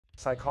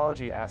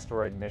Psyche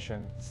asteroid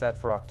mission set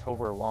for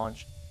October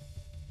launch.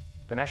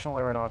 The National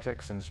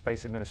Aeronautics and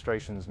Space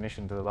Administration's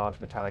mission to the large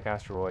metallic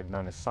asteroid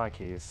known as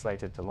Psyche is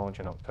slated to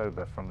launch in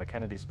October from the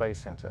Kennedy Space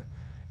Center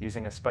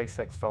using a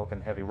SpaceX Falcon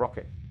Heavy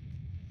rocket.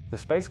 The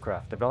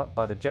spacecraft, developed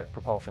by the Jet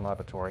Propulsion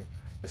Laboratory,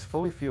 is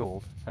fully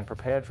fueled and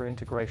prepared for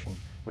integration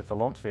with the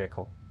launch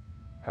vehicle.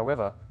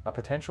 However, a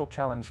potential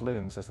challenge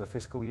looms as the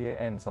fiscal year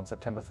ends on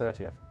September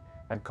 30th,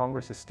 and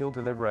Congress is still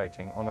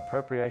deliberating on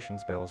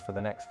appropriations bills for the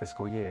next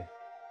fiscal year.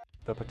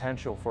 The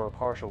potential for a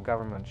partial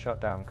government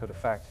shutdown could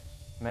affect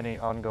many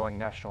ongoing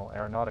national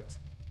aeronautics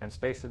and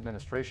space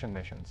administration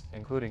missions,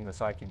 including the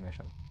Psyche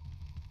mission.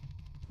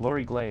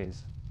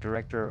 Glaze,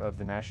 director of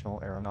the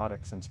National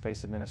Aeronautics and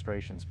Space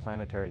Administration's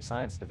Planetary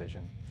Science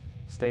Division,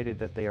 stated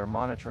that they are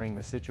monitoring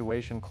the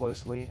situation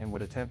closely and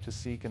would attempt to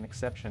seek an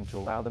exception to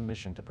allow the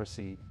mission to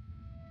proceed.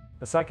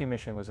 The Psyche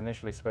mission was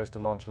initially supposed to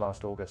launch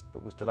last August,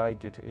 but was delayed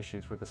due to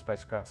issues with the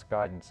spacecraft's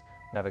guidance,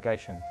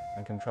 navigation,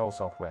 and control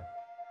software.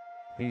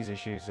 These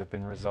issues have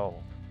been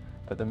resolved,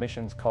 but the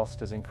mission's cost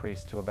has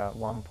increased to about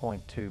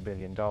 $1.2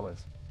 billion,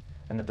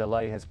 and the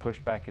delay has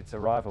pushed back its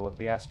arrival at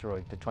the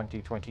asteroid to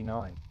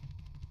 2029.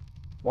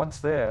 Once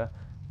there,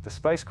 the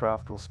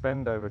spacecraft will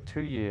spend over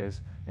 2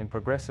 years in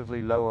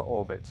progressively lower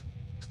orbits,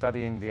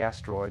 studying the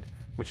asteroid,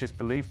 which is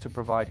believed to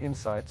provide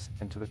insights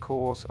into the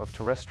cause of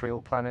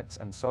terrestrial planets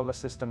and solar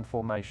system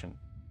formation.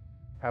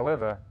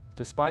 However,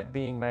 despite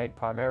being made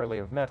primarily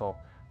of metal,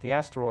 the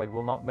asteroid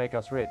will not make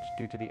us rich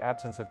due to the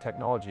absence of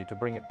technology to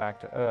bring it back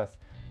to Earth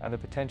and the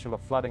potential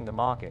of flooding the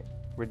market,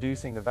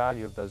 reducing the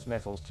value of those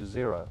metals to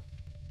zero.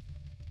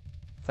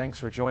 Thanks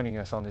for joining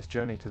us on this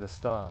journey to the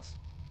stars.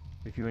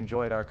 If you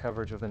enjoyed our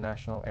coverage of the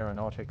National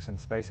Aeronautics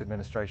and Space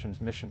Administration's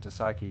mission to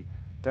Psyche,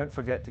 don't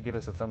forget to give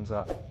us a thumbs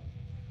up.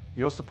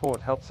 Your support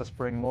helps us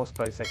bring more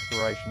space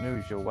exploration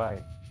news your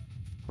way.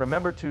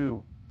 Remember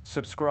to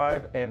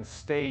subscribe and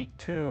stay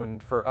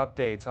tuned for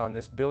updates on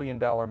this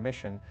billion-dollar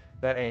mission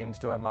that aims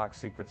to unlock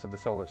secrets of the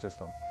solar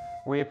system.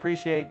 We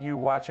appreciate you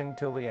watching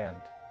till the end.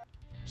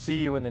 See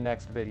you in the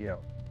next video.